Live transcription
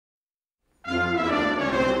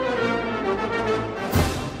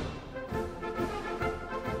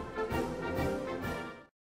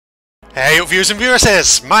Hey up viewers and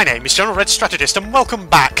viewresses, my name is Red Strategist and welcome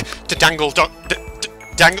back to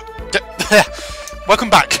welcome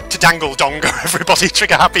back to Danganronpa, everybody,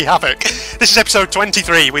 trigger happy Havoc. This is episode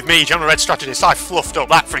 23 with me, Red Strategist. I fluffed up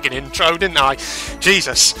that friggin' intro, didn't I?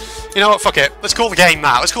 Jesus. You know what, fuck it, let's call the game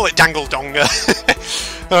that, let's call it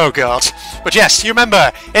Danganronpa. Oh god. But yes, you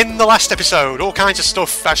remember, in the last episode, all kinds of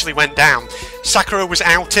stuff actually went down. Sakura was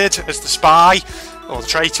outed as the spy, or the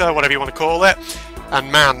traitor, whatever you want to call it. And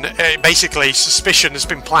man, basically suspicion has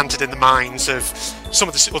been planted in the minds of some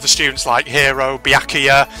of the other students like Hiro,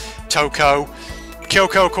 Byakuya, Toko.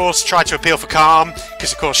 Kyoko, of course, tried to appeal for calm,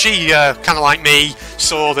 because of course she, kind of like me,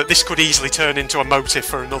 saw that this could easily turn into a motive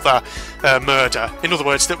for another murder. In other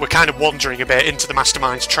words, that we're kind of wandering a bit into the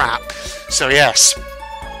mastermind's trap. So yes.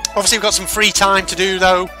 Obviously we've got some free time to do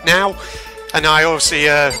though, now. And I obviously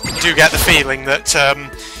do get the feeling that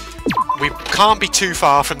we can't be too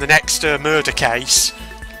far from the next murder case.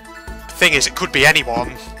 The thing is, it could be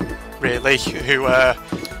anyone, really, who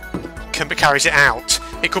carries it out.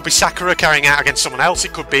 It could be Sakura carrying out against someone else,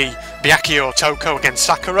 it could be Byakuya or Toko against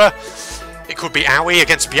Sakura, it could be Aoi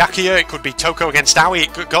against Byakuya, it could be Toko against Aoi,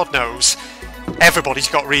 God knows. Everybody's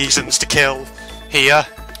got reasons to kill here.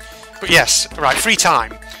 But yes, right, free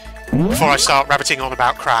time. Before I start rabbiting on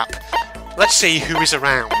about crap, let's see who is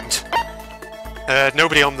around.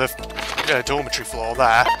 Nobody on the dormitory floor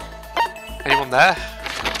there. Anyone there?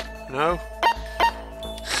 No?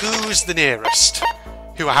 Who's the nearest?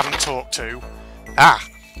 Who I haven't talked to? Ah,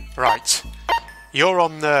 right. You're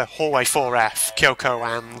on the hallway 4F, Kyoko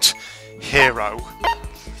and Hiro.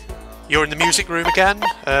 You're in the music room again.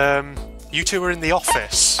 You two are in the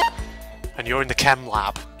office. And you're in the chem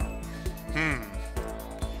lab.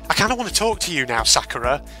 I kind of want to talk to you now,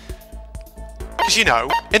 Sakura. Because, you know,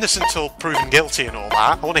 innocent till proven guilty and all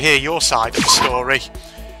that. I want to hear your side of the story.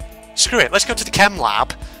 Screw it, let's go to the chem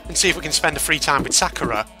lab and see if we can spend a free time with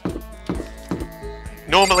Sakura.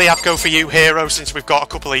 Normally I'd go for you, Hiro, since we've got a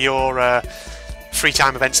couple of your free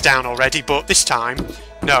time events down already, but this time,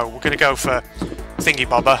 no, we're going to go for Thingy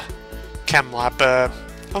Bobber, chem lab,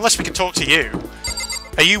 unless we can talk to you.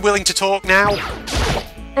 Are you willing to talk now?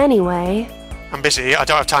 Anyway. I'm busy, I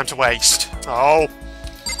don't have time to waste. Oh.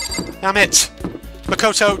 Damn it.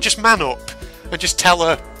 Makoto, just man up and just tell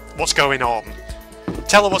her what's going on.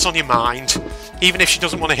 Tell her what's on your mind. Even if she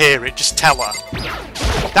doesn't want to hear it, just tell her.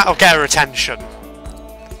 That'll get her attention.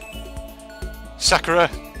 Sakura,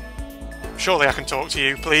 surely I can talk to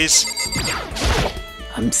you, please.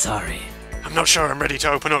 I'm sorry. I'm not sure I'm ready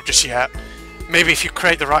to open up just yet. Maybe if you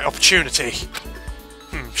create the right opportunity.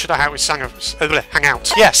 Should I hang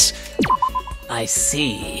out? Yes. I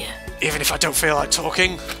see. Even if I don't feel like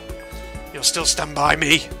talking, you'll still stand by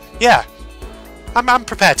me. Yeah. I'm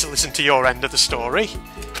prepared to listen to your end of the story.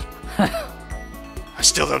 I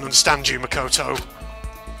still don't understand you, Makoto.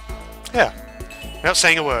 Yeah. Without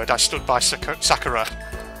saying a word, I stood by Sakura.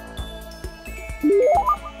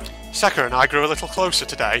 Sakura and I grew a little closer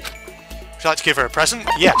today. Would you like to give her a present?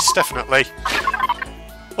 Yes, definitely.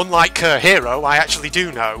 Unlike Hiro, I actually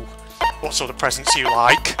do know what sort of presents you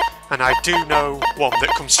like. And I do know one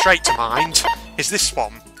that comes straight to mind is this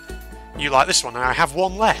one. You like this one, and I have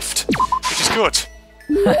one left, which is good.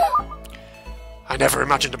 I never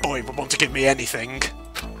imagined a boy would want to give me anything.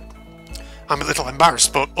 I'm a little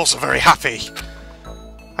embarrassed, but also very happy.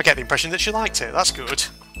 I get the impression that she liked it, that's good.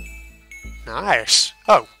 Nice.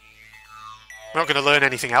 Oh. We're not going to learn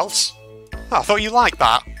anything else? Oh, I thought you liked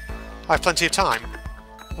that. I have plenty of time.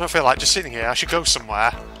 I don't feel like just sitting here, I should go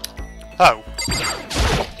somewhere. Oh.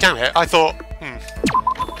 Damn it, I thought...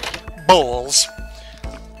 Balls.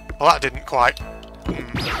 Well, that didn't quite...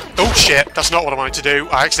 Oh shit, that's not what I wanted to do.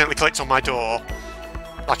 I accidentally clicked on my door.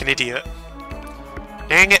 Like an idiot.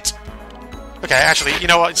 Dang it. Okay, actually, you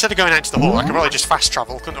know what? Instead of going out into the hall, I can probably just fast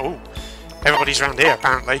travel, couldn't... Oh, everybody's around here,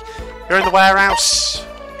 apparently. You're in the warehouse.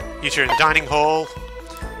 You two are in the dining hall.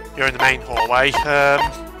 You're in the main hallway.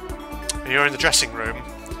 And you're in the dressing room.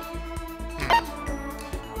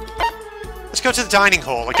 Let's go to the dining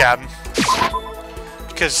hall again.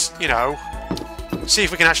 Because, you know, see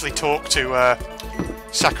if we can actually talk to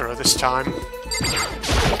Sakura this time.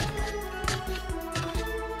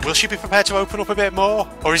 Will she be prepared to open up a bit more?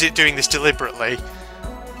 Or is it doing this deliberately? ...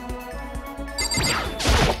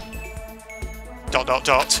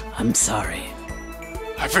 I'm sorry.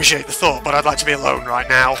 I appreciate the thought, but I'd like to be alone right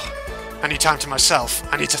now. I need time to myself.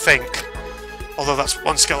 I need to think. Although that's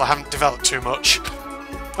one skill I haven't developed too much.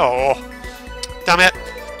 Oh. Damn it.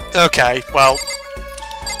 Okay, well...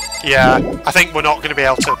 Yeah, I think we're not going to be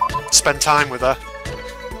able to spend time with her.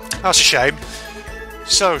 That's a shame.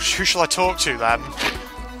 So, who shall I talk to then?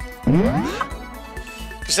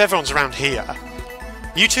 Because everyone's around here.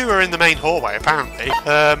 You two are in the main hallway, apparently.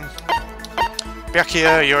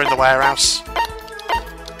 Byakuya, you're in the warehouse.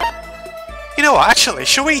 You know what, actually,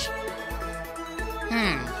 shall we...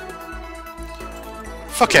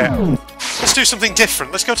 Fuck it. Let's do something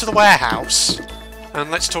different. Let's go to the warehouse. And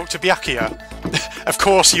let's talk to Byakuya. Of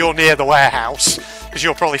course you're near the warehouse, because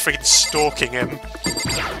you're probably freaking stalking him.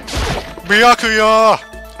 Byakuya!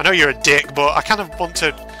 I know you're a dick, but I kind of want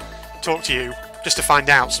to talk to you, just to find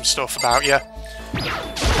out some stuff about you.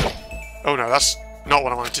 Oh no, that's not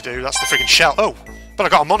what I wanted to do. That's the friggin' shell. Oh, but I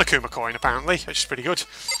got a Monokuma coin, apparently, which is pretty good.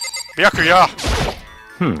 Byakuya!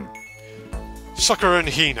 Sakura and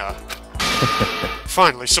Hina.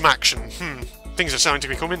 Finally, some action. Things are starting to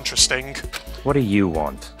become interesting. What do you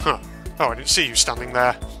want? Huh. Oh, I didn't see you standing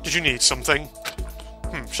there. Did you need something?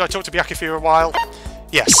 Should I talk to Byakuya for a while?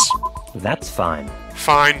 Yes. That's fine.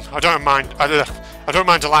 Fine. I don't mind. I don't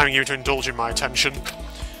mind allowing you to indulge in my attention.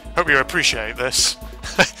 Hope you appreciate this.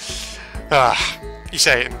 You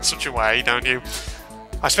say it in such a way, don't you?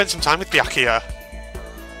 I spent some time with Byakuya.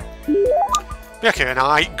 Byakuya and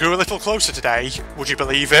I grew a little closer today. Would you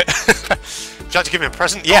believe it? Would you like to give him a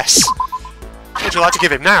present? Yes. What would you like to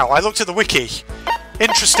give him now? I looked at the wiki.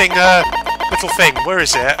 Interesting little thing. Where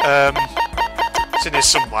is it? It's in here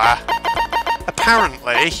somewhere.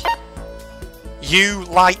 Apparently, you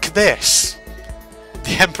like this.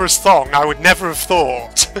 The Emperor's Thong. I would never have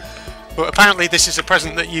thought. But apparently this is a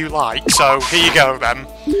present that you like, so here you go then.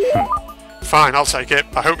 Fine, I'll take it.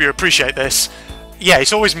 I hope you appreciate this. Yeah,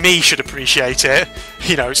 it's always me should appreciate it.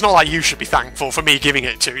 You know, it's not like you should be thankful for me giving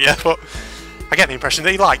it to you, but I get the impression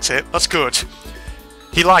that he liked it. That's good.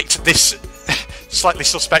 He liked this slightly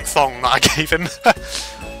suspect thong that I gave him.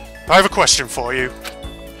 I have a question for you.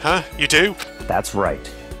 Huh? You do? That's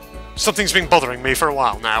right. Something's been bothering me for a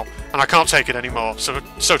while now, and I can't take it anymore. So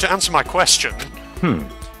to answer my question,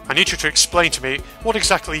 I need you to explain to me what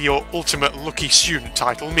exactly your ultimate lucky student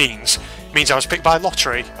title means. It means I was picked by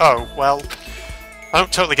lottery. Oh, well, I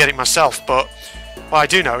don't totally get it myself, but what I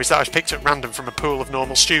do know is that I was picked at random from a pool of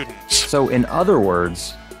normal students. So in other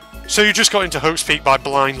words... So you just got into Hope's Peak by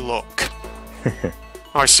blind luck?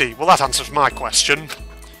 I see. Well, that answers my question.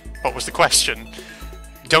 What was the question?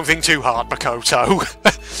 Don't think too hard, Makoto.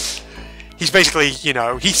 He's basically, you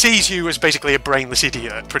know, he sees you as basically a brainless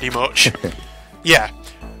idiot, pretty much. Yeah.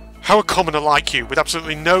 How a commoner like you, with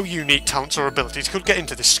absolutely no unique talents or abilities, could get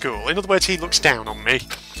into this school? In other words, he looks down on me.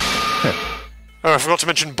 Oh, I forgot to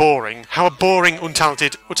mention boring. How a boring,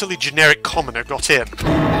 untalented, utterly generic commoner got in.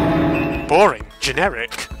 Boring?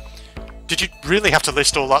 Generic? Did you really have to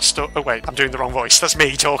list all that stuff? Oh wait, I'm doing the wrong voice. That's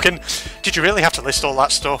me talking. Did you really have to list all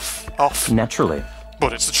that stuff off? Naturally.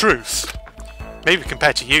 But it's the truth. Maybe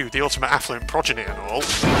compared to you, the ultimate affluent progeny and all.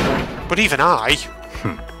 But even I...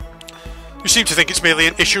 You seem to think it's merely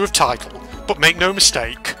an issue of title, but make no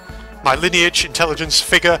mistake. My lineage, intelligence,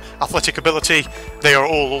 figure, athletic ability, they are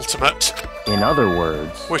all ultimate. In other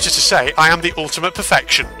words... Which is to say, I am the ultimate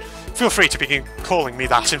perfection. Feel free to begin calling me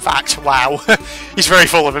that, in fact. Wow. He's very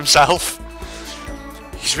full of himself.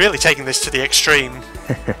 He's really taking this to the extreme.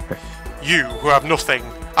 You, who have nothing,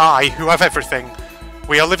 I, who have everything.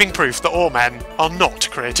 We are living proof that all men are not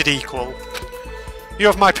created equal. You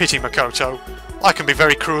have my pity, Makoto. I can be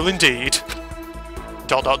very cruel indeed. ...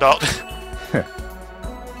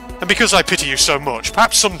 And because I pity you so much,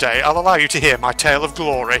 perhaps someday I'll allow you to hear my tale of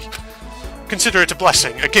glory. Consider it a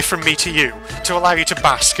blessing, a gift from me to you, to allow you to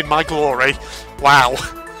bask in my glory. Wow.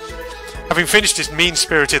 Having finished his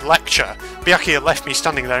mean-spirited lecture, Byakuya left me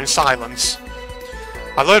standing there in silence.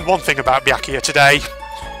 I learned one thing about Byakuya today.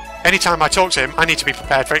 Anytime I talk to him, I need to be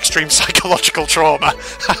prepared for extreme psychological trauma.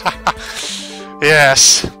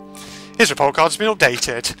 Yes. His report card's been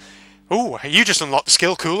updated. Ooh, you just unlocked the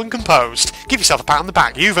skill Cool and Composed. Give yourself a pat on the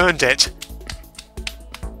back, you've earned it.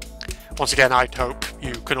 Once again, I hope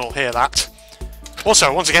you can all hear that.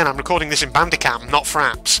 Also, once again, I'm recording this in Bandicam, not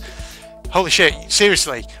Fraps. Holy shit,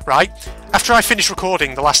 seriously, right? After I finished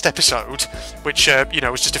recording the last episode, which, you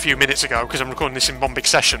know, was just a few minutes ago, because I'm recording this in one big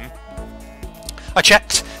session, I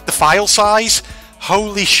checked the file size.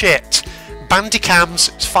 Holy shit. Bandicam's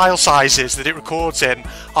file sizes that it records in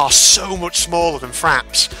are so much smaller than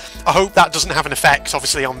Fraps. I hope that doesn't have an effect,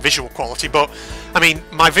 obviously, on visual quality, but, I mean,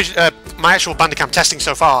 my actual Bandicam testing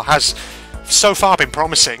so far has so far been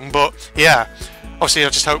promising, but, yeah, obviously I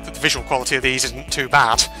just hope that the visual quality of these isn't too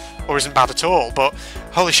bad, or isn't bad at all, but,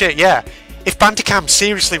 holy shit, yeah, if Bandicam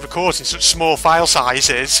seriously records in such small file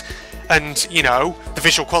sizes, and, you know, the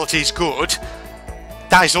visual quality is good,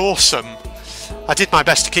 that is awesome. I did my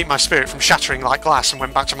best to keep my spirit from shattering like glass and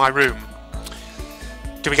went back to my room.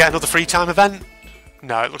 Do we get another free time event?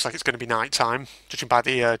 No, it looks like it's going to be night time, judging by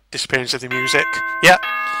the disappearance of the music. Yep.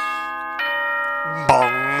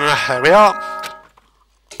 Bong. There we are.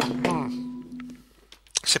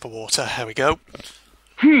 Sip of water. There we go.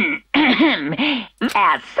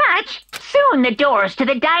 As such, soon the doors to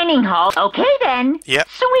the dining hall. Okay then. Yep.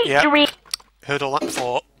 Sweet dream. Heard all that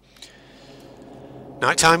before.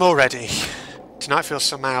 Nighttime already. Tonight feels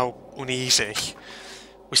somehow uneasy.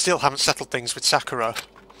 We still haven't settled things with Sakura.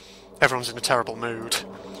 Everyone's in a terrible mood.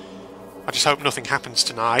 I just hope nothing happens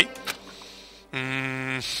tonight.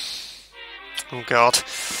 Oh god.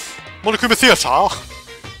 Monokuma Theatre?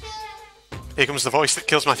 Here comes the voice that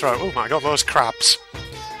kills my throat. Oh my god, those crabs.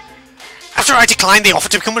 After I declined the offer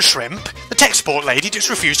to become a shrimp, the tech support lady just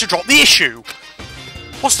refused to drop the issue.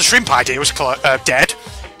 Once the shrimp idea was dead,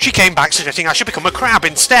 she came back suggesting I should become a crab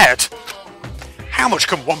instead. How much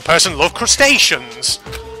can one person love crustaceans?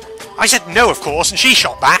 I said no, of course, and she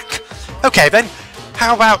shot back. Okay then,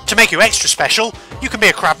 how about, to make you extra special, you can be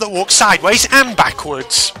a crab that walks sideways and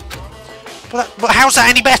backwards. But how's that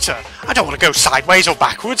any better? I don't want to go sideways or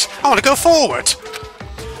backwards, I want to go forward.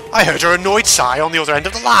 I heard her annoyed sigh on the other end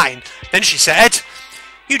of the line. Then she said,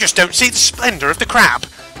 "You just don't see the splendour of the crab.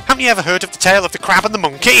 Haven't you ever heard of the tale of the crab and the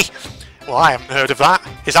monkey?" Well, I haven't heard of that.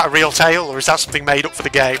 Is that a real tale, or is that something made up for the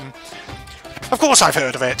game? Of course I've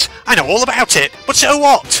heard of it. I know all about it, but so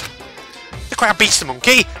what? The crab beats the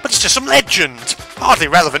monkey, but it's just some legend. Hardly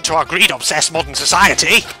relevant to our greed-obsessed modern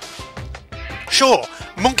society. Sure,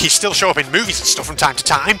 monkeys still show up in movies and stuff from time to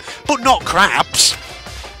time, but not crabs.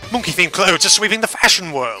 Monkey-themed clothes are sweeping the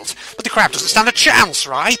fashion world, but the crab doesn't stand a chance,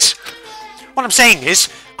 right? What I'm saying is,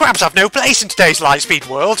 crabs have no place in today's Lightspeed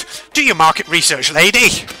world. Do your market research,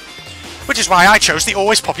 lady. Which is why I chose the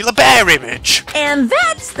always popular bear image. And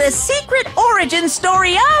that's the secret origin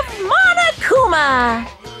story of Monokuma.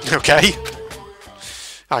 Okay.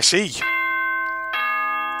 I see.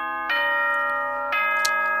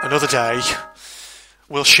 Another day.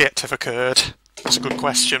 Will shit have occurred? That's a good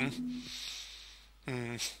question.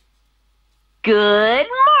 Good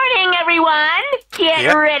morning, everyone.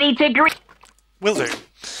 Get ready to greet. Will do.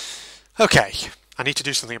 Okay. I need to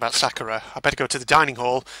do something about Sakura. I better go to the dining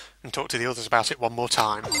hall and talk to the others about it one more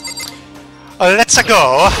time. Let's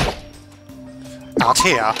go! Out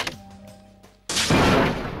here.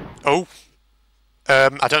 Oh.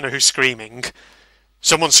 I don't know who's screaming.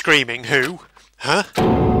 Someone's screaming. Who? Huh?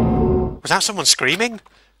 Was that someone screaming?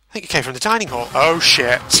 I think it came from the dining hall. Oh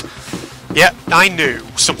shit. Yep, I knew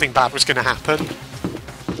something bad was going to happen.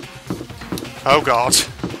 Oh god.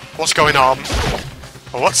 What's going on?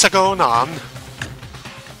 What's going on?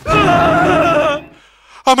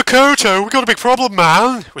 I'm Makoto, we got a big problem,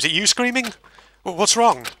 man. Was it you screaming? What's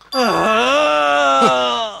wrong?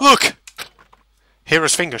 Look!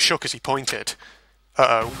 Hiro's finger shook as he pointed.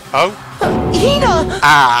 Uh-oh. Oh? Hina!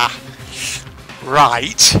 Ah.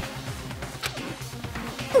 Right.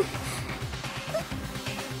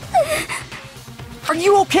 Are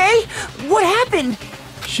you okay? What happened?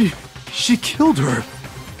 She killed her.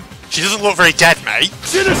 She doesn't look very dead, mate.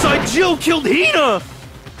 Genocide Jill killed Hina!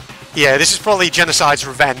 Yeah, this is probably Genocide's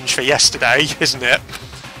revenge for yesterday, isn't it?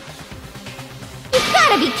 You've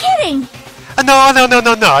gotta be kidding!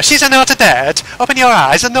 No, she's not dead. Open your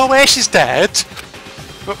eyes, and no way she's dead.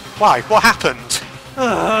 Why? What happened?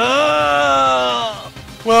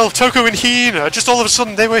 Well, Toko and Hina, just all of a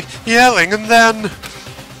sudden they were yelling, and then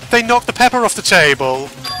they knocked the pepper off the table.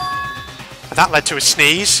 And that led to a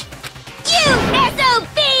sneeze. You SOB!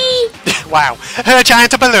 Wow, her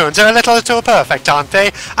giant balloons are a little too perfect, aren't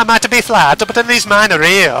they? I might be flat, but at least mine are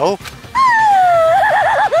real.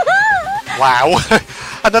 Wow.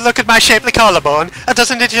 And then look at my shapely collarbone.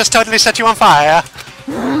 Doesn't it just totally set you on fire?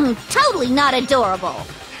 Totally not adorable.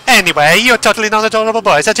 Anyway, you're totally not adorable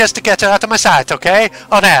boys. I just to get her out of my sight, okay?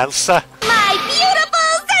 Or else... My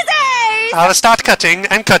beautiful scissors! I'll start cutting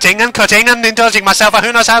and cutting and cutting and indulging myself for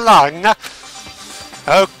who knows how long.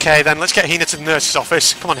 Okay, then, let's get Hina to the nurse's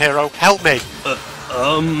office. Come on, Hero, help me.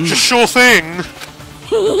 Just sure thing.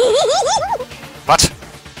 What?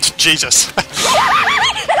 Jesus.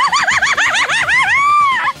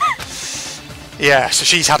 Yeah, so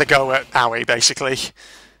she's had a go at Aoi, basically.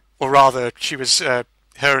 Or rather, she was, her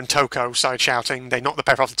and Toko started shouting, they knocked the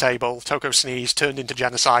pepper off the table, Toko sneezed, turned into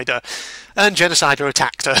Genocider, and Genocider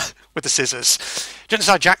attacked her with the scissors.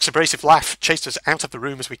 Genocide Jack's abrasive laugh chased us out of the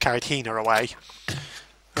room as we carried Hina away.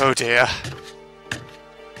 Oh dear.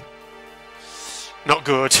 Not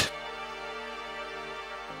good.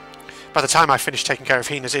 By the time I finished taking care of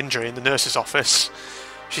Hina's injury in the nurse's office,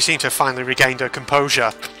 she seemed to have finally regained her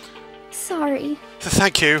composure. Sorry.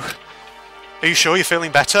 Thank you. Are you sure you're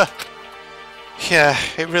feeling better? Yeah,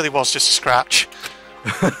 it really was just a scratch.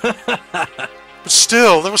 But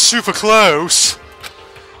still, that was super close.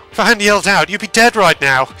 If I hadn't yelled out, you'd be dead right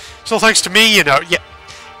now. It's all thanks to me, you know. Yeah.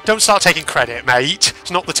 Don't start taking credit, mate.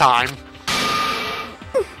 It's not the time.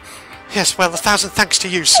 Yes, well, 1,000 thanks to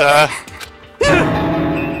you, sir.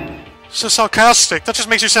 So sarcastic. That just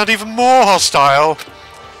makes you sound even more hostile.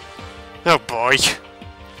 Oh boy.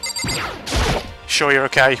 Sure you're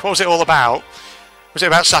okay. What was it all about? Was it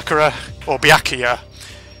about Sakura or Byakuya?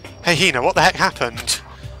 Hey Hina, what the heck happened?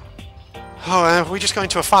 Oh, we just got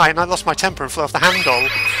into a fight and I lost my temper and flew off the handle.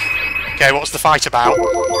 Okay, what's the fight about?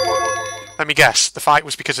 Let me guess. The fight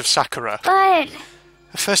was because of Sakura. But...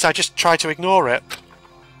 At first I just tried to ignore it.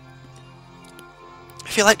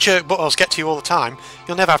 If you let jerk buttholes get to you all the time,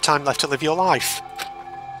 you'll never have time left to live your life.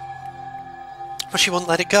 But she wouldn't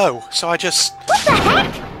let it go, so I just... What the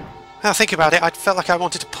heck? Now think about it, I felt like I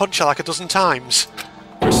wanted to punch her like a dozen times.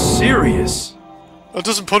 You're serious? A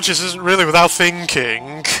dozen punches isn't really without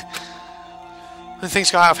thinking. When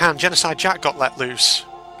things got out of hand, Genocide Jack got let loose.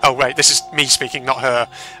 Oh wait, this is me speaking, not her.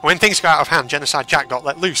 When things got out of hand, Genocide Jack got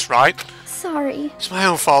let loose, right? Sorry. It's my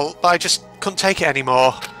own fault, but I just couldn't take it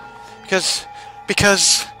anymore. Because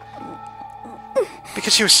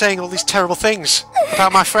she was saying all these terrible things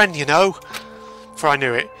about my friend, you know? Before I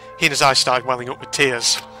knew it, Hina's eyes started welling up with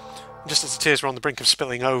tears. And just as the tears were on the brink of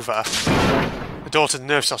spilling over, the door to the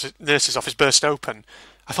nurse's office burst open.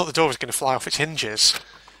 I thought the door was going to fly off its hinges.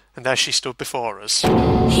 And there she stood before us.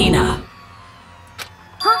 Hina!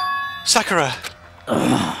 Sakura!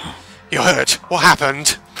 You're hurt. What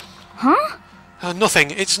happened? Huh?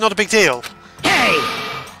 Nothing. It's not a big deal. Hey!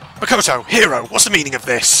 Makoto, Hero, what's the meaning of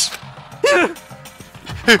this?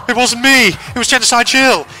 It wasn't me! It was Genocide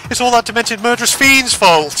Jill! It's all that demented murderous fiend's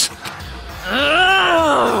fault!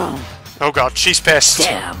 Oh god, she's pissed.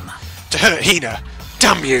 Damn! To hurt Hina.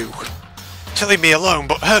 Damn you! To leave me alone,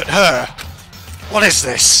 but hurt her. What is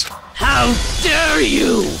this? How dare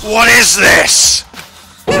you! What is this?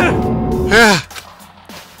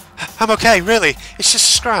 I'm okay, really. It's just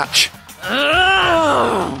a scratch.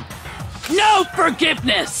 No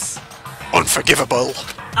forgiveness! Unforgivable.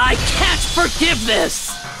 I can't forgive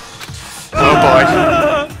this! Oh boy.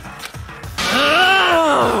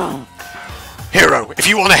 Hero, if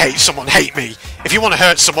you want to hate someone, hate me. If you want to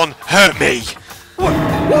hurt someone, hurt me. What?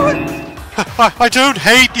 I don't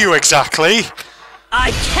hate you exactly.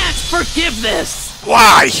 I can't forgive this!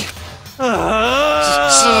 Why?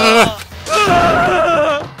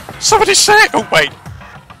 Somebody say it! Oh wait.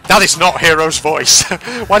 That is not Hero's voice.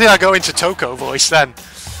 Why did I go into Toko voice then?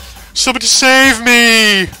 Somebody save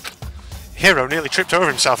me! Hero nearly tripped over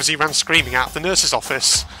himself as he ran screaming out of the nurse's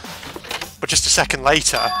office. But just a second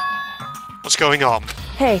later... What's going on?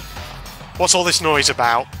 Hey, What's all this noise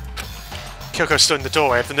about? Kyoko stood in the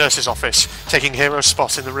doorway of the nurse's office, taking Hero's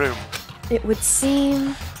spot in the room. it would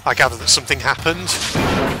seem... I gather that something happened.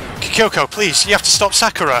 Kyoko, please, you have to stop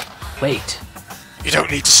Sakura. Wait. You don't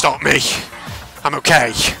need to stop me. I'm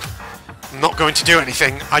okay. I'm not going to do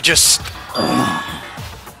anything. I just...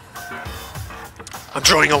 I'm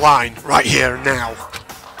drawing a line right here and now.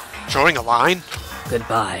 Drawing a line?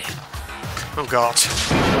 Goodbye. Oh god.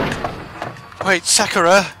 Wait,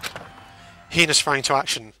 Sakura! Hina sprang into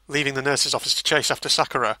action, leaving the nurse's office to chase after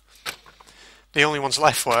Sakura. The only ones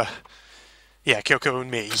left were... yeah, Kyoko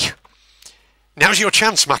and me. Now's your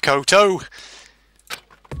chance, Makoto!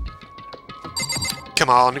 Come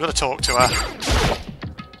on, I've got to talk to her.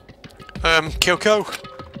 Kyoko?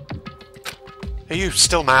 Are you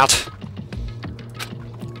still mad?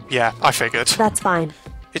 Yeah, I figured. That's fine.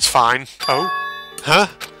 It's fine. Oh? Huh?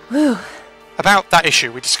 Whew. About that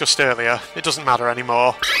issue we discussed earlier, it doesn't matter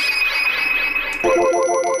anymore.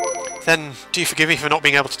 Then, do you forgive me for not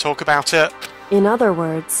being able to talk about it? In other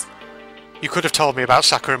words, You could have told me about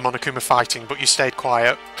Sakura and Monokuma fighting, but you stayed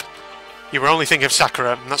quiet. You were only thinking of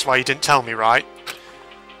Sakura, and that's why you didn't tell me, right?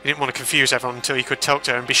 You didn't want to confuse everyone until you could talk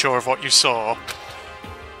to her and be sure of what you saw.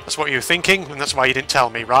 That's what you were thinking, and that's why you didn't tell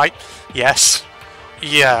me, right? Yes.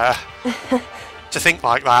 Yeah. To think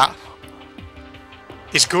like that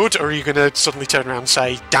is good, or are you going to suddenly turn around and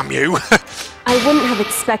say, damn you? I wouldn't have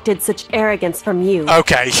expected such arrogance from you.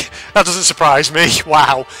 Okay, that doesn't surprise me.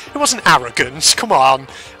 Wow. It wasn't arrogance, come on.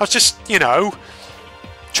 I was just, you know,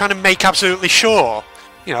 trying to make absolutely sure.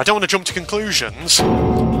 You know, I don't want to jump to conclusions.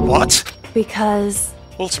 What? Because...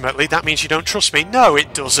 Ultimately, that means you don't trust me. No,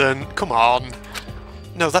 it doesn't. Come on.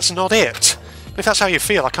 No, that's not it. If that's how you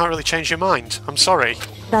feel, I can't really change your mind. I'm sorry.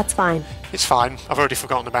 that's fine. It's fine. I've already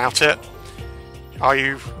forgotten about it.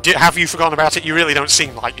 Have you forgotten about it? You really don't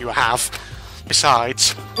seem like you have.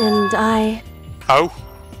 Besides... And I... Oh?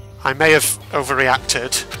 I may have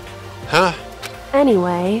overreacted. Huh?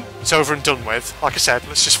 Anyway, It's over and done with. Like I said,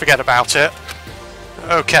 let's just forget about it.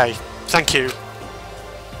 Okay, thank you.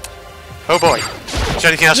 Oh boy. Is there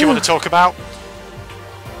anything else you want to talk about?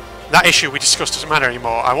 That issue we discussed doesn't matter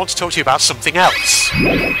anymore. I want to talk to you about something else.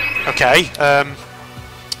 Okay,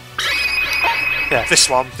 yeah, this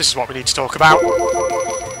one. This is what we need to talk about.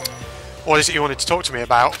 What is it you wanted to talk to me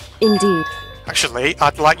about? indeed. Actually,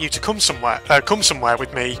 I'd like you to come somewhere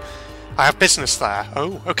with me. I have business there.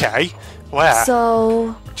 Oh, okay. Where?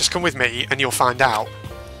 So, Just come with me and you'll find out.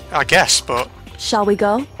 I guess, but... shall we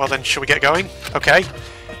go? Well then, shall we get going? Okay.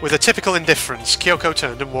 With a typical indifference, Kyoko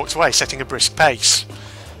turned and walked away, setting a brisk pace.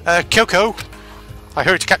 Kyoko! I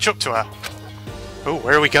hurried to catch up to her. Oh,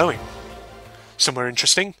 where are we going? Somewhere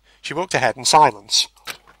interesting. She walked ahead in silence.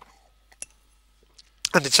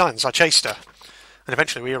 And in silence, I chased her. And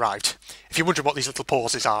eventually we arrived. If you're wondering what these little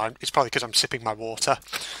pauses are, it's probably because I'm sipping my water.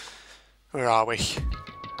 Where are we?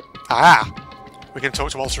 Ah! We're going to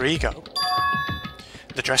talk to Alter Ego.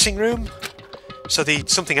 The dressing room? So the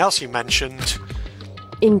something else you mentioned...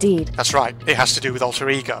 Indeed. That's right, it has to do with Alter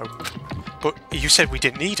Ego. But you said we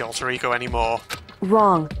didn't need Alter Ego anymore.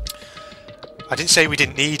 Wrong. I didn't say we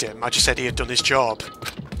didn't need him, I just said he had done his job.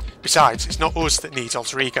 Besides, it's not us that needs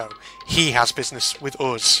Alter Ego. He has business with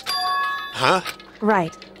us. Huh?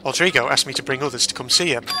 Right. Alter Ego asked me to bring others to come see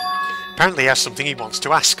him. Apparently he has something he wants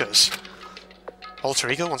to ask us.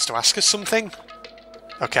 Alter Ego wants to ask us something?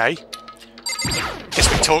 Okay.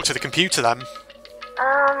 Guess we talk to the computer then.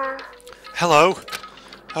 Hello?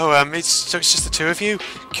 Oh, so it's just the two of you?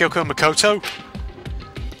 Kyoko and Makoto?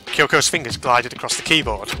 Kyoko's fingers glided across the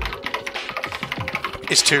keyboard.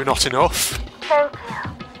 Is two not enough? Thank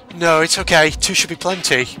you. No, it's okay. Two should be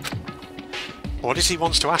plenty. What is he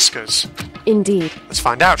wants to ask us? Indeed. Let's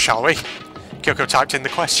find out, shall we? Kyoko typed in the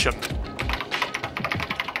question.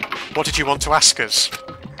 What did you want to ask us?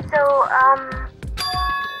 So,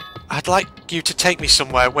 I'd like you to take me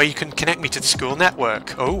somewhere where you can connect me to the school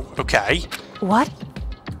network. Oh, okay. What?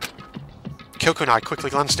 Kyoko and I quickly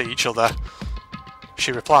glanced at each other.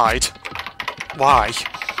 She replied, Why?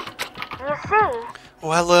 you see,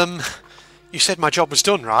 Well, you said my job was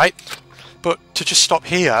done, right? But to just stop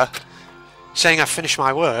here, saying I've finished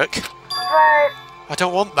my work, but I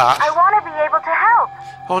don't want that. I want to be able to help.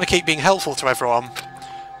 I want to keep being helpful to everyone.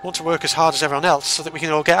 I want to work as hard as everyone else so that we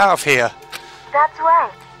can all get out of here. That's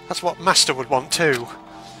right. That's what Master would want too.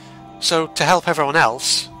 So, to help everyone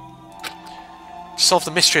else, to solve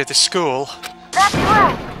the mystery of this school, That's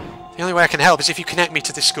right. the only way I can help is if you connect me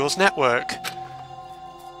to this school's network.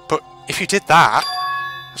 But if you did that,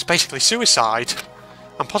 it's basically suicide.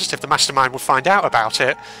 I'm positive the Mastermind would find out about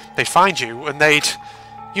it. They'd find you, and they'd...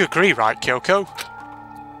 You agree, right, Kyoko?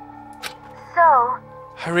 So,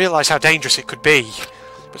 I realise how dangerous it could be,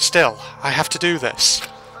 but still, I have to do this.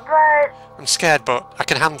 but I'm scared, but I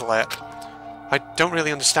can handle it. I don't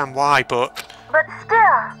really understand why, but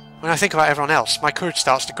still, when I think about everyone else, my courage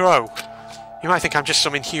starts to grow. You might think I'm just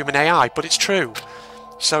some inhuman AI, but it's true.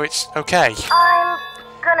 So it's okay. I'm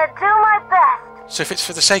gonna do my best. So if it's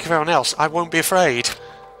for the sake of everyone else, I won't be afraid.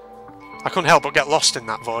 I couldn't help but get lost in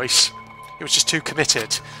that voice. It was just too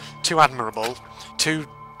committed, too admirable, too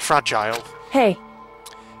fragile. Hey,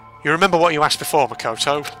 You remember what you asked before,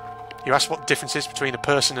 Makoto? You asked what the difference is between a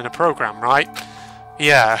person and a program, right?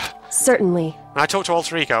 Yeah. certainly. When I talk to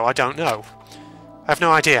Alter Ego, I don't know. I have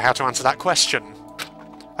no idea how to answer that question.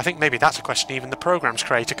 I think maybe that's a question even the program's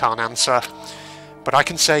creator can't answer. But I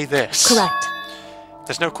can say this. Correct.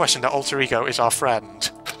 There's no question that Alter Ego is our friend.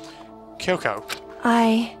 Kyoko,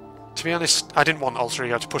 to be honest, I didn't want Alter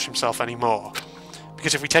Ego to push himself anymore.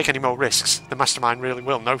 Because if we take any more risks, the Mastermind really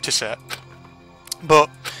will notice it. But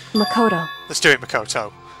Makoto. let's do it,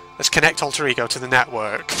 Makoto. Let's connect Alter Ego to the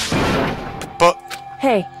network. But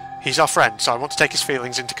Hey, he's our friend, so I want to take his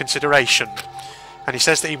feelings into consideration. And he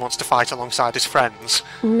says that he wants to fight alongside his friends.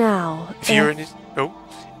 now... If you were in his... Oh.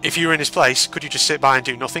 If you were in his place, could you just sit by and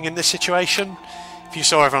do nothing in this situation? If you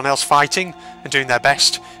saw everyone else fighting and doing their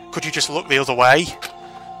best, could you just look the other way?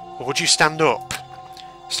 Or would you stand up?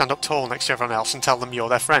 Stand up tall next to everyone else and tell them you're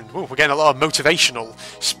their friend. Ooh, we're getting a lot of motivational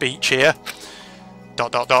speech here. ... So,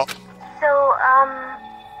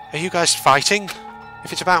 Are you guys fighting?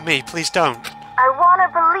 If it's about me, please don't. I want to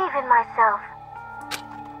believe in myself.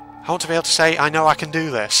 I want to be able to say, I know I can do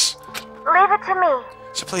this. Leave it to me.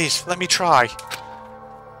 So please, let me try.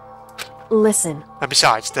 Listen, And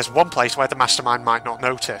besides, there's one place where the Mastermind might not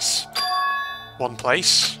notice. One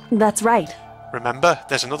place? that's right. Remember,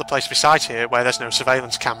 there's another place besides here where there's no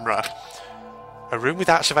surveillance camera. A room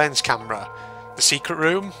without a surveillance camera. The secret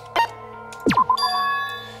room?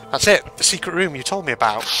 That's it, the secret room you told me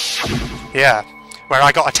about. Yeah, where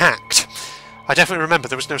I got attacked. I definitely remember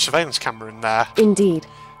there was no surveillance camera in there. Indeed.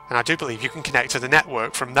 And I do believe you can connect to the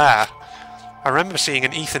network from there. I remember seeing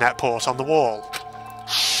an Ethernet port on the wall.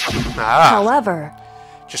 Ah. However,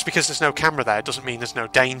 Just because there's no camera there doesn't mean there's no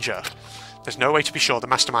danger. There's no way to be sure the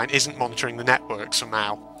Mastermind isn't monitoring the network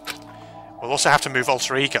somehow. We'll also have to move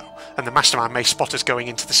Alter Ego, and the Mastermind may spot us going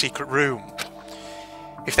into the secret room.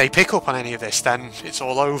 If they pick up on any of this, then it's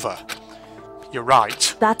all over. You're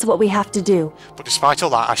right. that's what we have to do. But despite all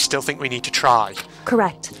that, I still think we need to try,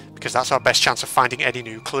 Correct. because that's our best chance of finding any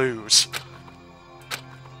new clues.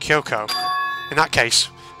 Kyoko, in that case,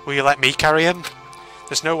 will you let me carry him?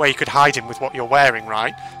 There's no way you could hide him with what you're wearing,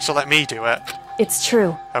 right? So let me do it. It's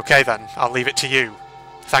true. Okay then, I'll leave it to you.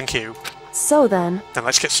 Thank you. So then, Then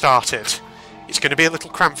let's get started. It's going to be a little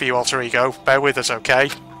cramped for you, Alter Ego. Bear with us, okay?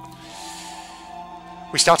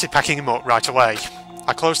 We started packing him up right away.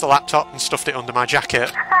 I closed the laptop and stuffed it under my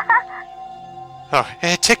jacket. Oh,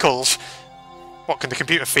 it tickles. What, can the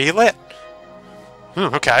computer feel it?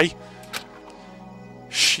 Okay.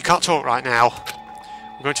 Shh, you can't talk right now.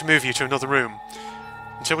 I'm going to move you to another room.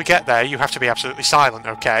 Until we get there, you have to be absolutely silent,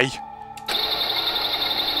 okay?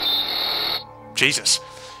 Jesus.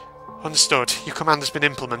 Understood. Your command has been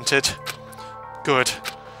implemented. Good.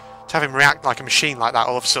 To have him react like a machine like that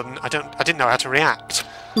all of a sudden, I didn't know how to react.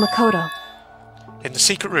 Makoto. In the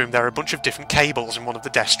secret room, there are a bunch of different cables in one of the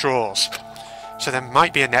desk drawers. So there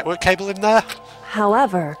might be a network cable in there?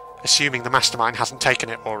 However, Assuming the Mastermind hasn't taken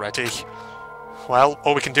it already. Well,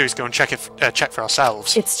 all we can do is go and check for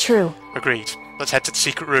ourselves. it's true. Agreed. Let's head to the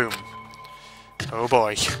secret room. Oh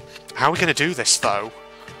boy. How are we going to do this, though?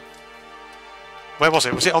 Where was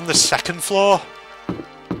it? Was it on the second floor?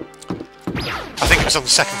 I think it was on the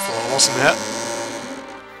second floor, wasn't it?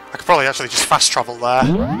 I could probably actually just fast travel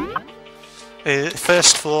there.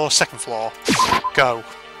 First floor, second floor. Go.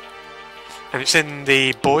 And it's in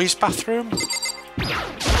the boys' bathroom?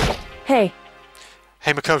 Hey,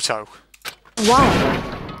 Hey, Makoto.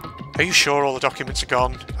 why? Are you sure all the documents are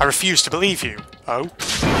gone? I refuse to believe you. Oh?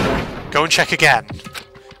 Go and check again.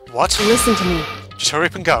 What? Listen to me. Just hurry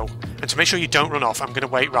up and go. And to make sure you don't run off, I'm going to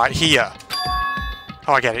wait right here.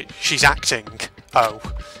 Oh, I get it. She's acting. Oh.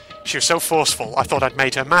 She was so forceful, I thought I'd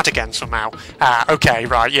made her mad again somehow. Ah, okay,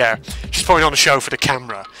 right, yeah. She's putting on a show for the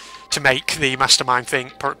camera to make the Mastermind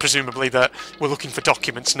think, presumably, that we're looking for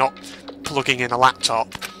documents, not plugging in a laptop.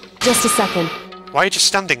 Just a second. Why are you just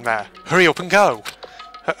standing there? Hurry up and go.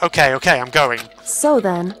 Okay, I'm going. So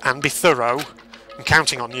then, And be thorough. I'm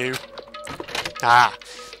counting on you. Ah.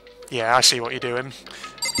 Yeah, I see what you're doing.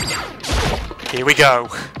 Here we go.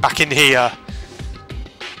 Back in here.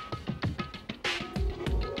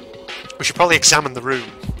 We should probably examine the room.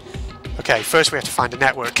 Okay, first we have to find a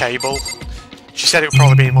network cable. She said it would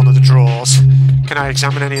probably be in one of the drawers. Can I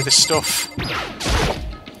examine any of this stuff?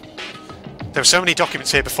 There were so many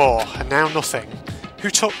documents here before, and now nothing. Who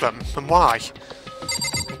took them, and why?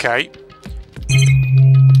 Okay.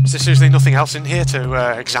 Is there seriously nothing else in here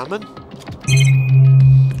to examine?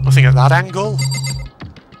 Nothing at that angle?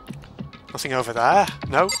 Nothing over there?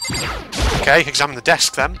 No? Okay, examine the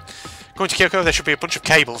desk then. Going to Kyoko, there should be a bunch of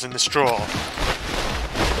cables in this drawer.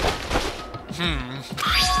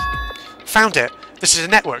 Found it! This is a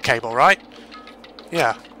network cable, right?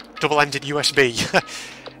 Yeah. Double-ended USB.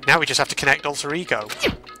 Now we just have to connect Alter Ego.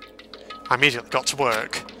 I immediately got to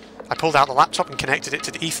work. I pulled out the laptop and connected it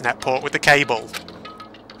to the Ethernet port with the cable.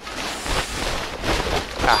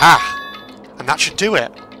 Aha! And that should do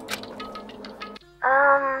it.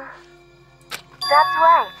 That's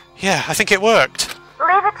right. Yeah, I think it worked.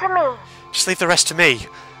 Leave it to me. Just leave the rest to me.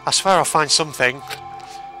 I swear I'll find something.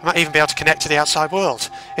 I might even be able to connect to the outside world.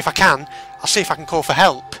 If I can, I'll see if I can call for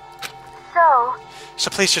help. So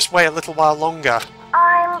please just wait a little while longer.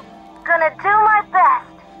 I'm gonna do my best.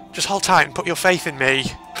 Just hold tight and put your faith in me.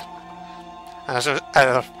 And as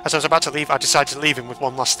I was about to leave, I decided to leave him with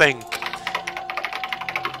one last thing.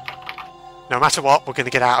 No matter what, we're going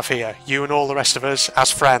to get out of here. You and all the rest of us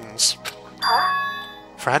as friends.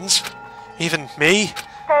 Huh? Friends? Even me?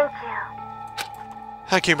 Thank you.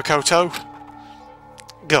 Thank you, Makoto.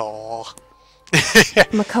 Gawr.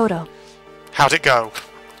 Makoto. How'd it go?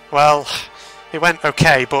 Well, it went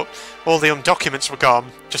okay, but all the documents were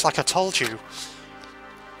gone, just like I told you.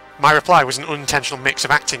 My reply was an unintentional mix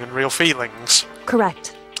of acting and real feelings.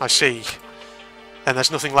 Correct. I see. Then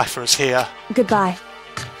there's nothing left for us here. Goodbye.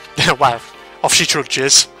 Well, off she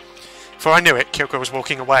trudges. Before I knew it, Kyoko was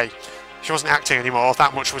walking away. She wasn't acting anymore,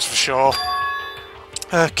 that much was for sure.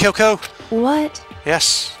 Kyoko? What?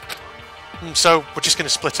 Yes. So, we're just going to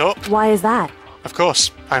split up? Why is that? Of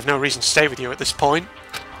course, I have no reason to stay with you at this point.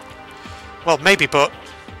 Well, maybe, but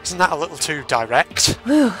isn't that a little too direct?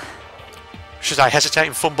 Whew. Should I hesitate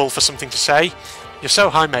and fumble for something to say? You're so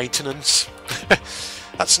high maintenance.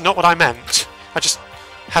 That's not what I meant. I just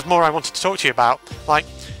had more I wanted to talk to you about. Like,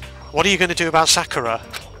 what are you going to do about Sakura?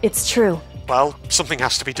 It's true. Well, something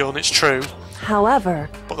has to be done, it's true. However,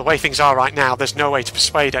 But the way things are right now, there's no way to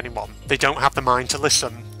persuade anyone. They don't have the mind to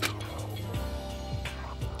listen.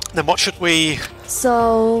 Then what should we...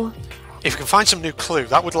 so... If we can find some new clue,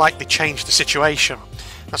 that would likely change the situation.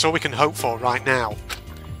 That's all we can hope for right now.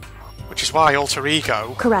 Which is why Alter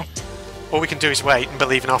Ego... Correct. All we can do is wait and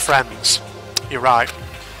believe in our friends. You're right.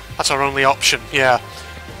 That's our only option, yeah.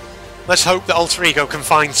 Let's hope that Alter Ego can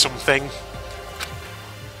find something.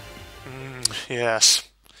 Yes.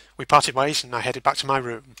 We parted ways and I headed back to my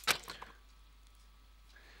room.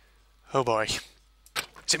 Oh boy.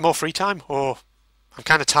 Is it more free time, or... I'm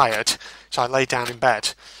kind of tired, so I lay down in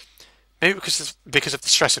bed. Maybe because of the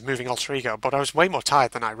stress of moving Alter Ego, but I was way more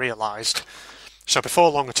tired than I realised. So before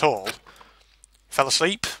long at all, fell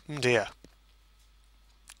asleep? Oh dear.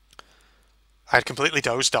 I had completely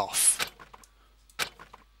dozed off. ...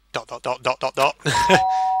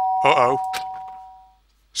 Uh-oh.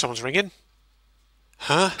 Someone's ringing?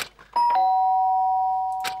 Huh?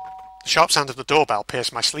 The sharp sound of the doorbell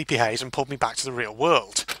pierced my sleepy haze and pulled me back to the real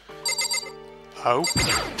world. Oh?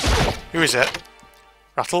 Who is it?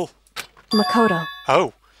 Rattle? Makoto.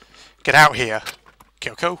 Oh. Get out here.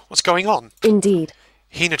 Kyoko, what's going on? Indeed.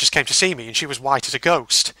 Hina just came to see me and she was white as a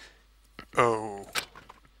ghost. Oh.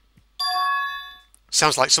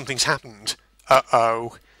 Sounds like something's happened.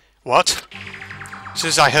 Uh-oh. What? As soon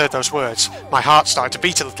as I heard those words, my heart started to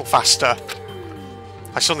beat a little faster.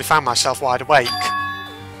 I suddenly found myself wide awake.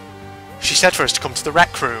 She said for us to come to the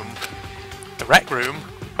rec room. The rec room?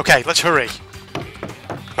 Okay, let's hurry.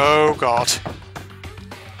 Oh god.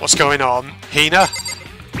 What's going on? Hina?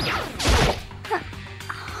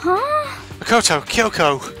 Huh? Makoto,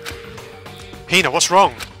 Kyoko! Hina, what's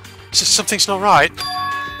wrong? Something's not right.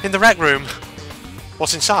 In the rec room.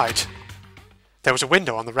 What's inside? There was a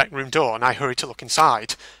window on the rec room door and I hurried to look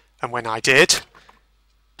inside. And when I did...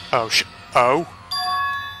 Oh?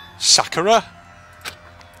 Sakura?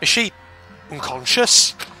 Is she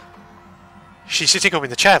unconscious? She's sitting up in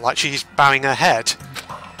the chair like she's bowing her head.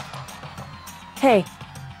 Hey,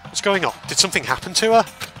 What's going on? Did something happen to her?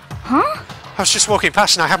 Huh? I was just walking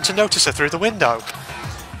past and I happened to notice her through the window.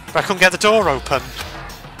 But I couldn't get the door open.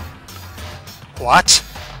 What?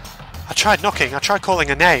 I tried knocking, I tried calling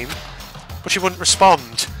her name, but she wouldn't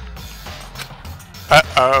respond.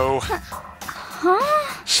 Uh-oh.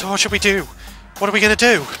 Huh? So what should we do? What are we going to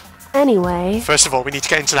do? anyway... First of all, we need to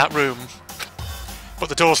get into that room. But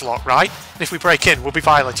the door's locked, right? And if we break in, we'll be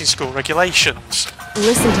violating school regulations.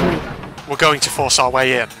 Listen to me. We're going to force our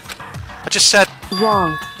way in. I just said...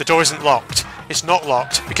 Wrong. The door isn't locked. It's not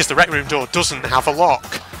locked because the rec room door doesn't have a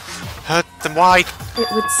lock. Then why...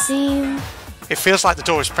 It would seem... It feels like the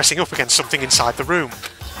door is pressing up against something inside the room.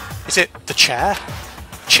 Is it the chair?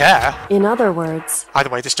 Chair? In other words... Either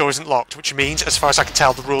way, this door isn't locked, which means, as far as I can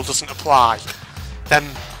tell, the rule doesn't apply. Then,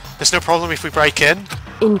 there's no problem if we break in?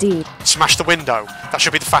 Indeed. Smash the window. That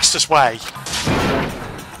should be the fastest way.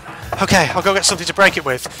 Okay, I'll go get something to break it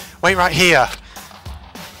with. Wait right here.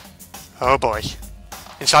 Oh boy.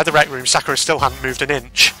 Inside the rec room, Sakura still hadn't moved an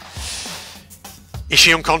inch. Is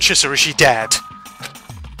she unconscious or is she dead?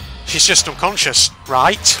 She's just unconscious,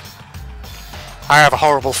 right? I have a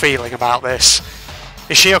horrible feeling about this.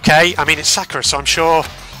 Is she okay? I mean, it's Sakura, so I'm sure... ...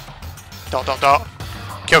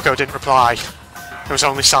 Kyoko didn't reply. There was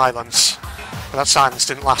only silence. But that silence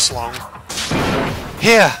didn't last long.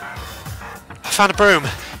 Here! I found a broom.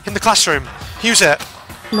 In the classroom. Use it.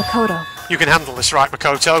 Makoto. You can handle this, right,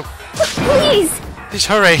 Makoto? Please! Please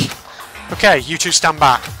hurry. Okay, you two stand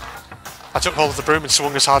back. I took hold of the broom and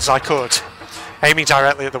swung as hard as I could. Aiming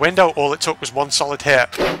directly at the window, all it took was one solid hit.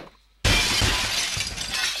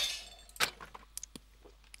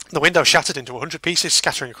 The window shattered into 100 pieces,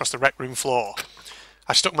 scattering across the rec room floor.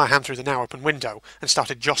 I stuck my hand through the now open window and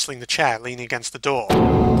started jostling the chair, leaning against the door.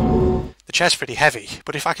 The chair's pretty heavy,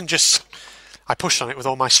 but if I can just... I pushed on it with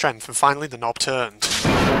all my strength, and finally the knob turned.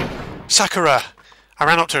 Sakura! I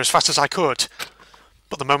ran up to her as fast as I could.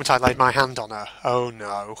 But the moment I laid my hand on her, oh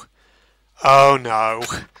no. Oh no.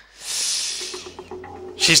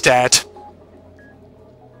 She's dead.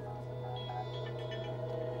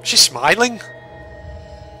 She's smiling?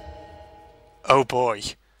 Oh boy.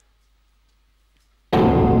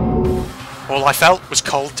 All I felt was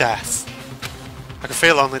cold death. I could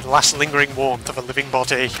feel only the last lingering warmth of a living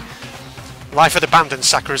body. Life had abandoned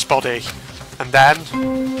Sakura's body. And then...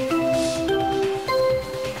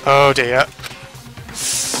 Oh dear.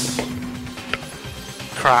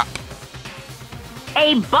 Crap.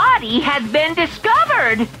 A body has been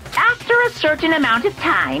discovered. After a certain amount of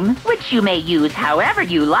time, which you may use however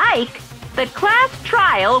you like, the class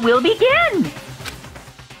trial will begin.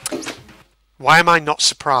 Why am I not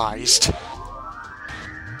surprised?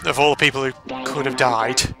 Of all the people who could have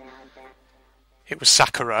died, it was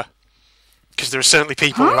Sakura. Because there are certainly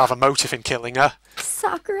people who have a motive in killing her.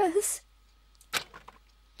 Sakura's.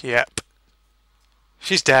 Yep.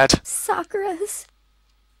 She's dead. Sakura's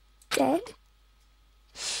dead?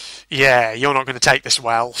 Yeah, you're not going to take this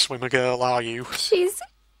well, swimmer girl, are you? She's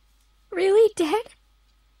really dead?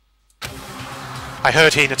 I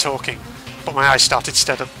heard Hina talking, but my eyes stared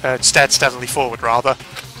steadily forward, rather.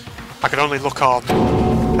 I could only look on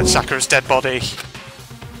at Sakura's dead body.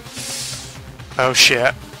 Oh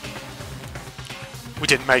shit. We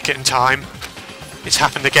didn't make it in time. It's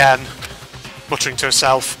happened again. Muttering to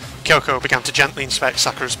herself, Kyoko began to gently inspect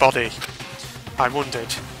Sakura's body. I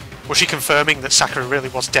wondered, was she confirming that Sakura really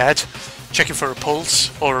was dead? Checking for a pulse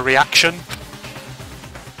or a reaction?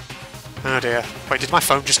 Oh dear. Wait, did my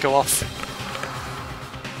phone just go off?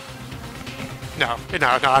 No,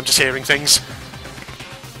 I'm just hearing things.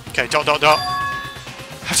 Okay, ...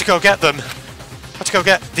 Have to go get them. Have to go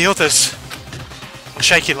get the others. On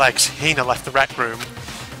shaky legs, Hina left the rec room.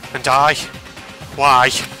 And I... Why?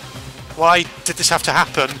 Why did this have to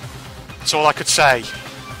happen? That's all I could say.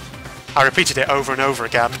 I repeated it over and over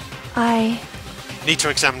again. I Need to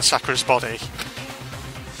examine Sakura's body.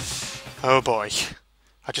 Oh boy.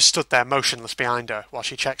 I just stood there motionless behind her while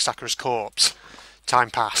she checked Sakura's corpse. Time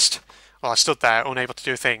passed. While I stood there, unable to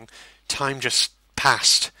do a thing, time just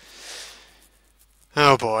passed.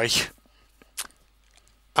 Oh boy.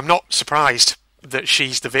 I'm not surprised that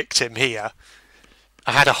she's the victim here.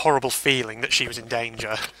 I had a horrible feeling that she was in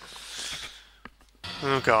danger.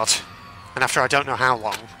 Oh god. And after I don't know how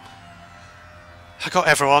long, I got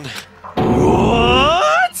everyone.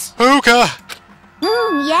 What? Hooka!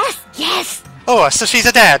 Yes. Oh, so she's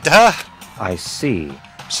a dead, huh? I see.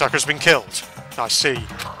 Sakura's been killed. I see.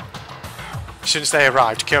 As soon as they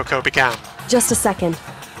arrived, Kyoko began. just a second.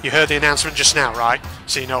 You heard the announcement just now, right?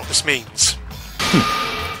 So you know what this means.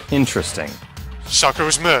 Interesting. Sakura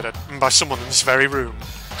was murdered, and by someone in this very room.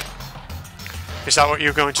 Is that what you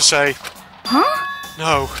were going to say? Huh?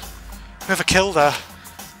 No. Whoever killed her.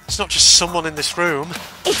 It's not just someone in this room.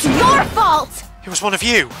 It's your fault! It was one of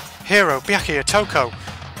you. Hiro, Byakuya, or Toko.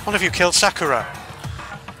 One of you killed Sakura.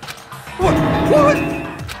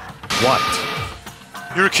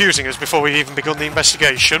 What? You're accusing us before we've even begun the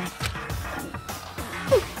investigation.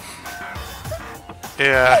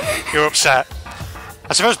 Yeah, you're upset.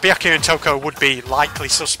 I suppose Byakuya and Toko would be likely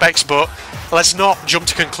suspects, but let's not jump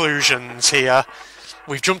to conclusions here.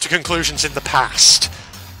 We've jumped to conclusions in the past.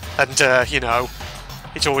 And, you know,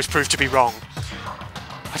 it's always proved to be wrong.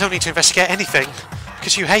 I don't need to investigate anything,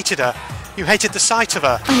 because you hated her. You hated the sight of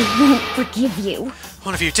her. I won't forgive you.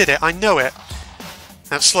 One of you did it, I know it.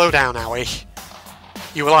 Now slow down, Aoi.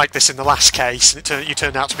 You were like this in the last case, and you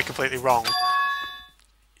turned out to be completely wrong.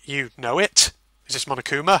 You know it? Is this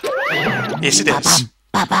Monokuma? Yes, it is.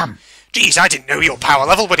 Geez, I didn't know your power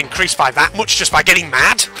level would increase by that much just by getting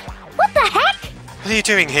mad. What the heck? What are you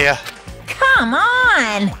doing here? Come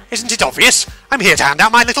on! Isn't it obvious? I'm here to hand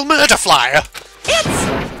out my little murder flyer. It's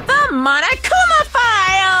the Monokuma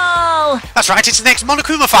file! That's right, it's the next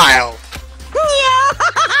Monokuma file. Yeah!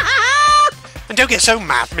 And don't get so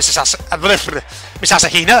mad, Miss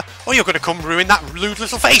Asahina, or you're going to come ruin that rude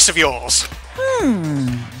little face of yours.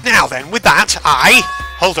 Now then, with that,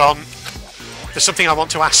 Hold on. There's something I want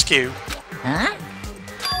to ask you. Huh?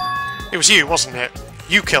 It was you, wasn't it?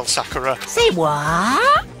 You killed Sakura. Say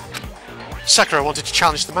what? Sakura wanted to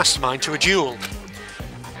challenge the mastermind to a duel.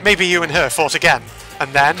 Maybe you and her fought again,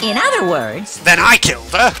 and then... In other words... Then I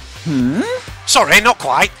killed her. Sorry, not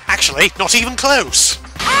quite. Actually, not even close.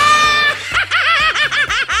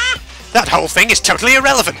 That whole thing is totally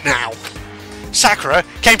irrelevant now. Sakura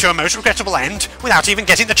came to a most regrettable end without even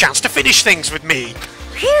getting the chance to finish things with me.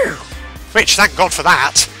 Phew! Which, thank God for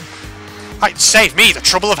that. It saved me the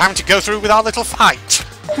trouble of having to go through with our little fight.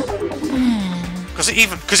 Because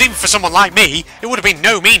even for someone like me, it would have been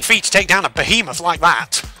no mean feat to take down a behemoth like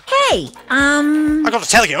that. Hey, I got to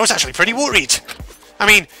tell you, I was actually pretty worried. I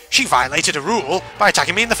mean, she violated a rule by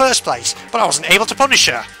attacking me in the first place, but I wasn't able to punish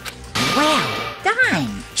her. well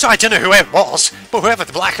done. So I don't know who it was, but whoever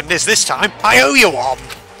the blackened is this time, I owe you one.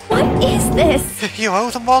 What is this? You owe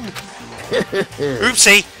them one.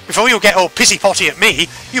 Oopsie, before you get all pissy-potty at me,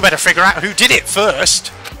 you better figure out who did it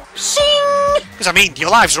first. Shing! Because, I mean, your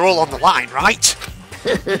lives are all on the line, right?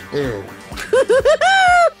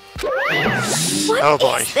 What Oh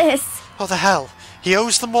boy. is this? What the hell? He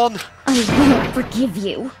owes them one. I won't forgive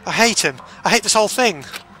you. I hate him. I hate this whole thing.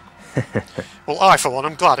 Well, I, for one,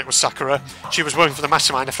 I'm glad it was Sakura. She was working for the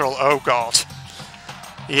mastermind after all. Oh, God.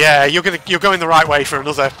 Yeah, you're going the right way for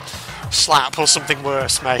another slap or something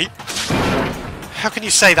worse, mate. How can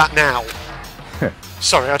you say that now?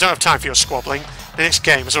 Sorry, I don't have time for your squabbling. The next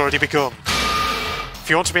game has already begun. If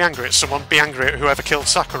you want to be angry at someone, be angry at whoever killed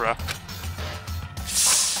Sakura.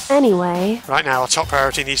 Anyway, Right now, our top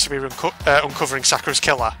priority needs to be uncovering Sakura's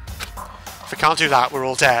killer. If we can't do that, we're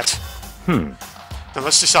all dead. Then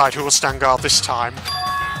let's decide who will stand guard this time.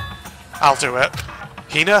 I'll do it.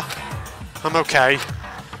 Hina? I'm okay.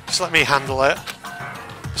 Just let me handle it.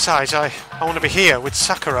 Besides, I want to be here with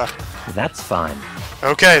Sakura. That's fine.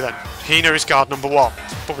 Okay then. Hina is guard number 1,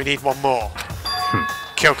 but we need one more.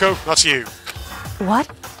 Kyoko, that's you. what?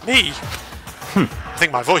 Me? I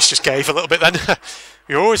think my voice just gave a little bit then.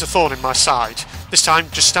 You're always a thorn in my side. This time,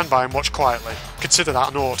 just stand by and watch quietly. Consider that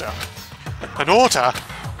an order. An order?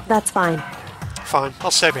 That's fine. Fine,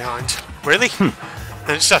 I'll stay behind. Really?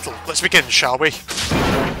 Then it's settled. Let's begin, shall we?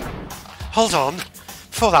 Hold on.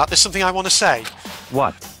 Before that, there's something I want to say.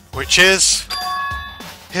 What? Which is...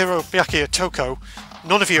 Hiro, Byakuya, Toko,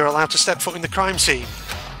 none of you are allowed to step foot in the crime scene.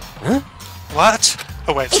 Huh? What?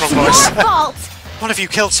 Oh wait, it's It's wrong your voice. fault! One of you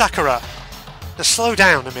killed Sakura. Now slow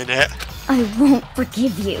down a minute. I won't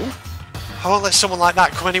forgive you. I won't let someone like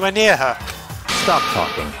that come anywhere near her. Stop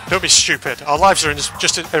talking. Don't be stupid. Our lives are in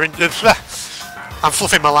I'm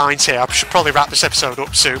fluffing my lines here. I should probably wrap this episode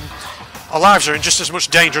up soon. Our lives are in just as much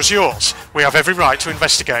danger as yours. We have every right to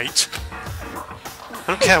investigate. I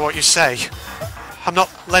don't care what you say. I'm not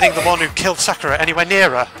letting the one who killed Sakura anywhere near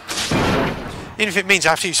her. Even if it means I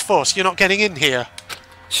have to use force, you're not getting in here.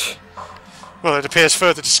 Well, it appears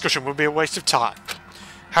further discussion would be a waste of time.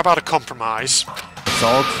 How about a compromise? It's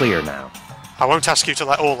all clear now. I won't ask you to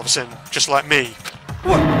let all of us in, just let me.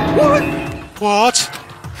 What?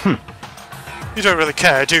 You don't really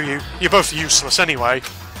care, do you? You're both useless anyway.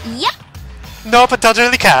 Yep. No, but don't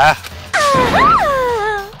really care.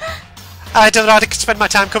 Ah. I'd rather spend my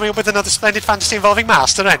time coming up with another splendid fantasy involving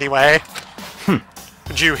Master anyway.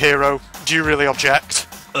 And you, Hero, do you really object?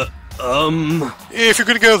 If you're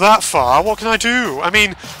going to go that far, what can I do? I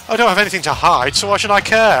mean, I don't have anything to hide, so why should I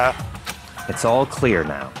care? It's all clear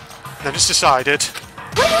now. Then it's decided.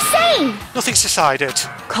 What are you saying? Nothing's decided.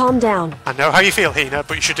 Calm down. I know how you feel, Hina,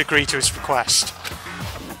 but you should agree to his request.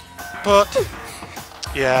 But,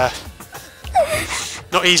 yeah.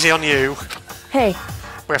 Not easy on you. Hey,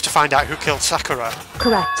 We have to find out who killed Sakura.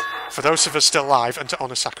 correct. For those of us still alive, and to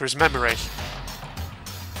honour Sakura's memory.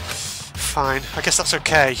 Fine, I guess that's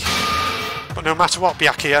okay. But no matter what,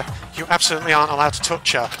 Byakuya, you absolutely aren't allowed to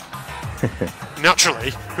touch her.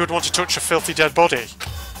 Naturally, who would want to touch a filthy dead body?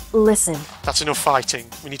 Listen, That's enough fighting.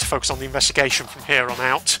 We need to focus on the investigation from here on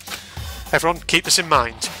out. Everyone, keep this in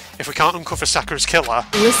mind. If we can't uncover Sakura's killer,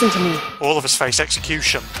 listen to me. all of us face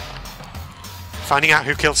execution. Finding out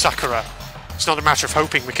who killed Sakura. It's not a matter of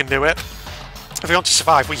hoping we can do it. If we want to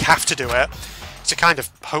survive, we have to do it. It's a kind of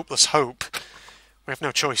hopeless hope. We have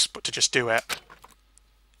no choice but to just do it.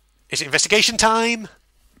 Is it investigation time?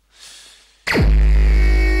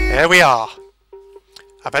 There we are.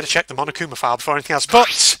 I better check the Monokuma file before anything else,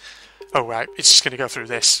 but... Oh, right, it's just going to go through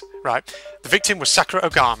this. Right. The victim was Sakura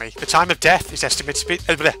Ogami. The time of death is estimated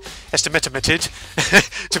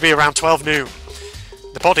to be around 12 noon.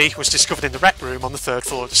 The body was discovered in the rec room on the 3rd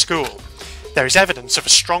floor of the school. There is evidence of a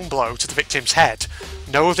strong blow to the victim's head.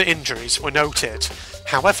 No other injuries were noted.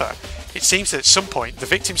 However, it seems that at some point the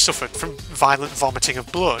victim suffered from violent vomiting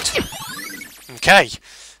of blood. Okay,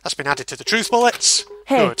 that's been added to the truth bullets.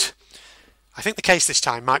 Hey. Good. I think the case this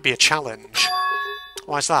time might be a challenge.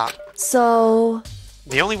 Why's that? So,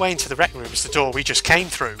 The only way into the rec room is the door we just came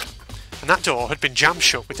through, and that door had been jammed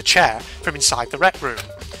shut with a chair from inside the rec room,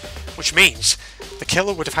 which means the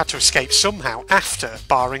killer would have had to escape somehow after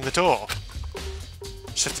barring the door.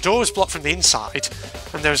 So if the door was blocked from the inside,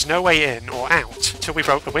 and there was no way in or out till we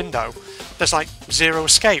broke the window, there's like zero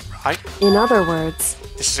escape, right? in other words,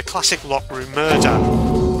 This is a classic lock room murder.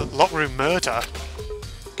 Lock room murder?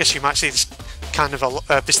 Guess you might see this kind of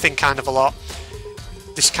this thing kind of a lot.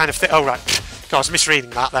 This kind of thing. Oh right, God, I was misreading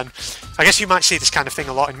that then. I guess you might see this kind of thing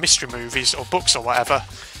a lot in mystery movies or books or whatever.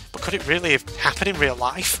 But could it really have happened in real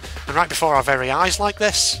life? And right before our very eyes like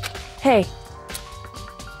this? hey,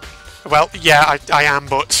 Well, yeah, I am,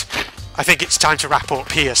 but I think it's time to wrap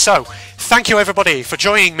up here. So, thank you everybody for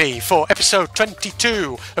joining me for episode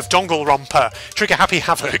 22 of Danganronpa, Trigger Happy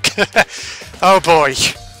Havoc. Oh boy,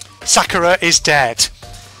 Sakura is dead.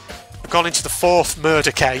 We've gone into the 4th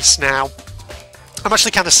murder case now. I'm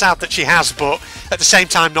actually kind of sad that she has, but at the same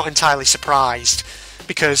time not entirely surprised.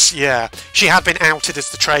 Because, yeah, she had been outed as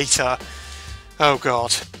the traitor. Oh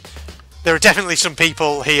god. There are definitely some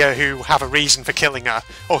people here who have a reason for killing her,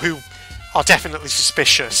 or who are definitely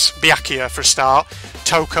suspicious. Byakuya for a start,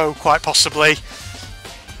 Toko quite possibly.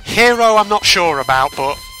 Hiro I'm not sure about,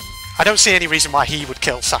 but I don't see any reason why he would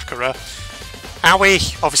kill Sakura. Aoi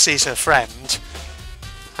obviously is her friend,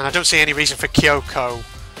 and I don't see any reason for Kyoko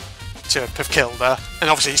to have killed her, and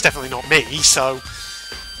obviously it's definitely not me, so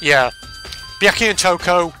yeah. Byakuya and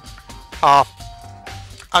Toko are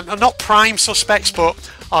not prime suspects, but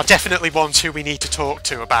are definitely ones who we need to talk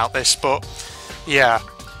to about this, but yeah.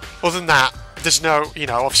 Other than that, there's no, you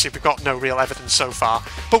know, obviously we've got no real evidence so far,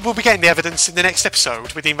 but we'll be getting the evidence in the next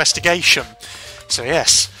episode with the investigation. So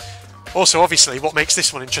yes. Also, obviously, what makes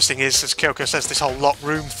this one interesting is, as Kyoko says, this whole locked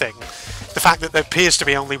room thing. The fact that there appears to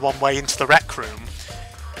be only one way into the rec room.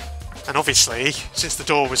 And obviously, since the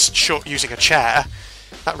door was shut using a chair,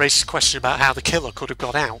 that raises a question about how the killer could have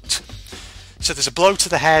got out. So there's a blow to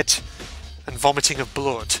the head and vomiting of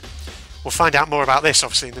blood. We'll find out more about this,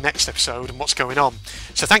 obviously, in the next episode and what's going on.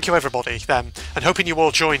 So thank you, everybody, then, and hoping you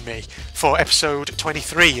all join me for episode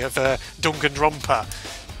 23 of Danganronpa.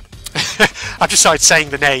 I've just started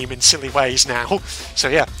saying the name in silly ways now. So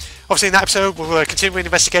yeah, obviously in that episode we'll continue an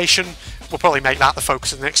investigation. We'll probably make that the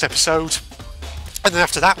focus of the next episode. And then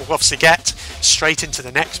after that we'll obviously get straight into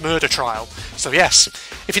the next murder trial. So yes,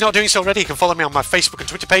 if you're not doing so already, you can follow me on my Facebook and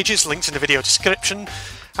Twitter pages, links in the video description,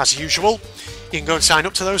 as usual. You can go and sign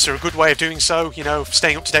up to those, they're a good way of doing so, you know,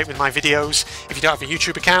 staying up to date with my videos if you don't have a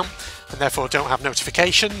YouTube account, and therefore don't have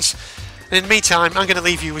notifications. And in the meantime, I'm going to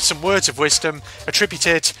leave you with some words of wisdom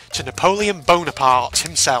attributed to Napoleon Bonaparte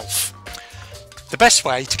himself. The best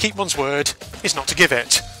way to keep one's word is not to give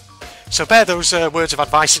it. So bear those words of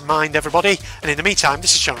advice in mind, everybody, and in the meantime,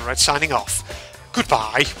 this is John Red signing off.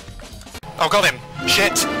 Goodbye. Oh, got him.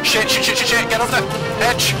 Shit, get over the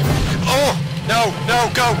edge. Oh, no,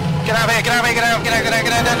 go. Get out of here, get out, no, I'm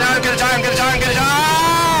gonna die.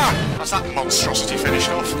 That's that monstrosity finished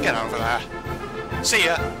off. Get over there. See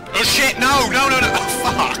ya. Oh shit, no. Oh,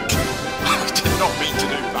 fuck. I did not mean to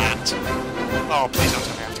do that. Oh, please don't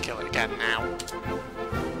tell me I have to kill it again now.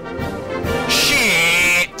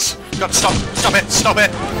 Shit! Gotta stop it.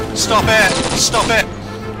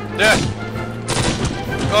 Yeah.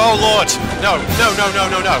 Oh lord. No.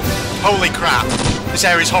 Holy crap. This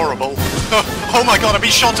area's horrible. Oh my god, I'm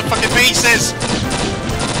being shot to fucking pieces!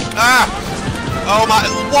 Ah! Oh my,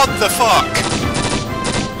 what the fuck?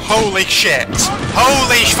 Holy shit.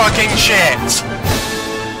 Holy fucking shit!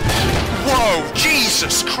 Whoa,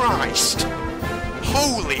 Jesus Christ!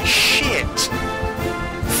 Holy shit!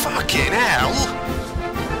 Fucking hell!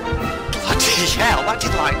 Bloody hell, that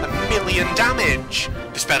did like 1,000,000 damage!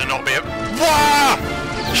 This better not be a... Whoa!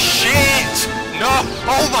 Shit! No!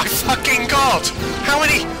 Oh my fucking god! How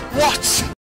many... What?